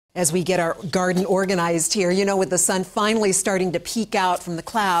As we get our garden organized here, you know, with the sun finally starting to peek out from the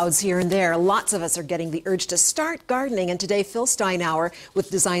clouds here and there, lots of us are getting the urge to start gardening. And today, Phil Steinhauer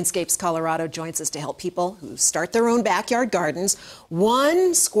with Designscapes Colorado joins us to help people who start their own backyard gardens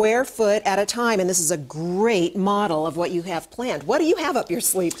 1 square foot at a time. And this is a great model of what you have planned. What do you have up your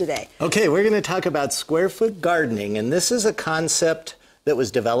sleeve today? Okay, we're going to talk about square foot gardening. And this is a concept that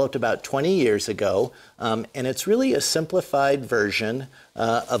was developed about 20 years ago, and it's really a simplified version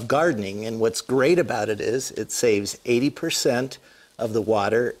of gardening. And what's great about it is it saves 80% of the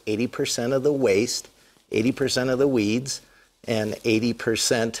water, 80% of the waste, 80% of the weeds, and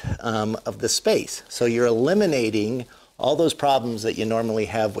 80% of the space. So you're eliminating all those problems that you normally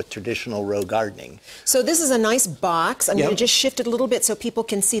have with traditional row gardening. So this is a nice box. I'm going to just shift it a little bit so people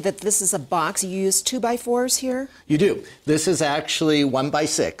can see that this is a box. You use 2x4s here? You do. This is actually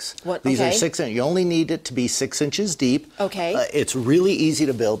 1x6. These are 6 inches. You only need it to be 6 inches deep. Okay. It's really easy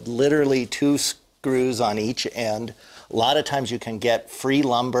to build, literally 2 screws on each end. A lot of times you can get free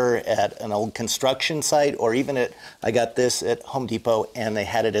lumber at an old construction site, or even I got this at Home Depot and they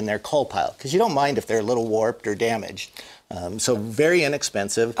had it in their coal pile, because you don't mind if they're a little warped or damaged. So very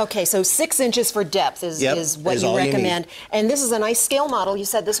inexpensive. Okay, so 6 inches for depth is what you recommend. And this is a nice scale model. You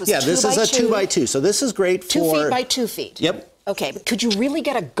said this was 2 by 2. Yeah, this is a 2 by 2. So this is great for 2 feet by 2 feet. Yep. Okay, but could you really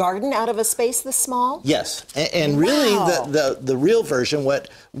get a garden out of a space this small? Yes, and really the real version, what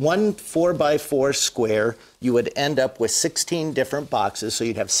 1 4x4 square, you would end up with 16 different boxes, so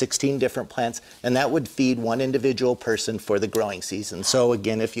you'd have 16 different plants, and that would feed one individual person for the growing season. So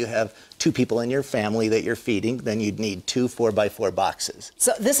again, if you have 2 people in your family that you're feeding, then you'd need 2 4x4 boxes.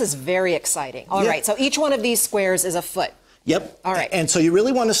 So this is very exciting. All right, so each one of these squares is a foot. Yep. All right. And so you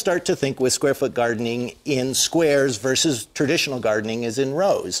really want to start to think with square foot gardening in squares versus traditional gardening is in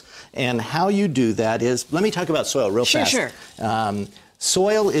rows. And how you do that is, let me talk about soil real fast. Sure.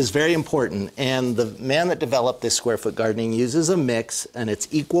 Soil is very important, and the man that developed this square foot gardening uses a mix, and it's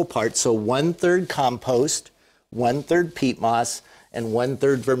equal parts, so 1/3 compost, 1/3 peat moss, and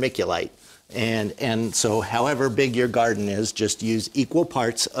 1/3 vermiculite. And so however big your garden is, just use equal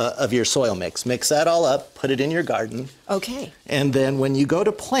parts of your soil mix. Mix that all up, put it in your garden. Okay. And then when you go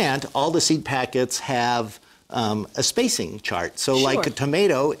to plant, all the seed packets have a spacing chart. So like a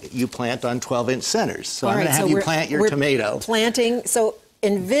tomato, you plant on 12-inch centers. So I'm going to have you plant your tomato. Planting, so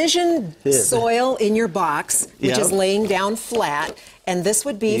envision soil in your box, which is laying down flat, and this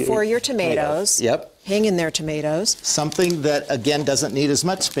would be for your tomatoes. Yep. Hang in there, tomatoes. Something that, again, doesn't need as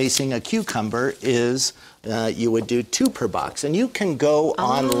much spacing, a cucumber, is you would do 2 per box. And you can go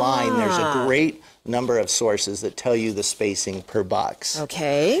online. There's a great number of sources that tell you the spacing per box.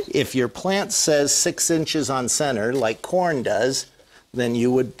 Okay. If your plant says 6 inches on center, like corn does, then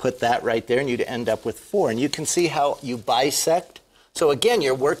you would put that right there and you'd end up with 4. And you can see how you bisect. So again,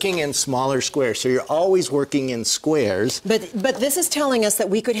 you're working in smaller squares, so you're always working in squares. But this is telling us that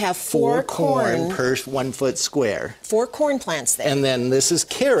we could have 4 corn per 1 foot square. 4 corn plants there. And then this is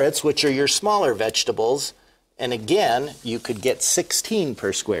carrots, which are your smaller vegetables. And again, you could get 16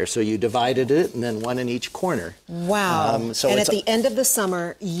 per square. So you divided it, and then 1 in each corner. Wow! And at the end of the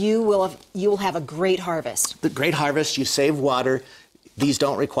summer, you will have a great harvest. The great harvest. You save water. These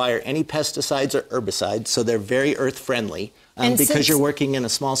don't require any pesticides or herbicides, so they're very earth friendly. Because you're working in a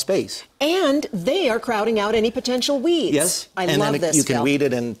small space. And they are crowding out any potential weeds. Yes. I love this, you can weed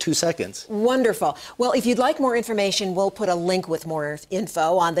it in 2 seconds. Wonderful. Well, if you'd like more information, we'll put a link with more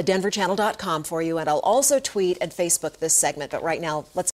info on thedenverchannel.com for you, and I'll also tweet and Facebook this segment. But right now, let's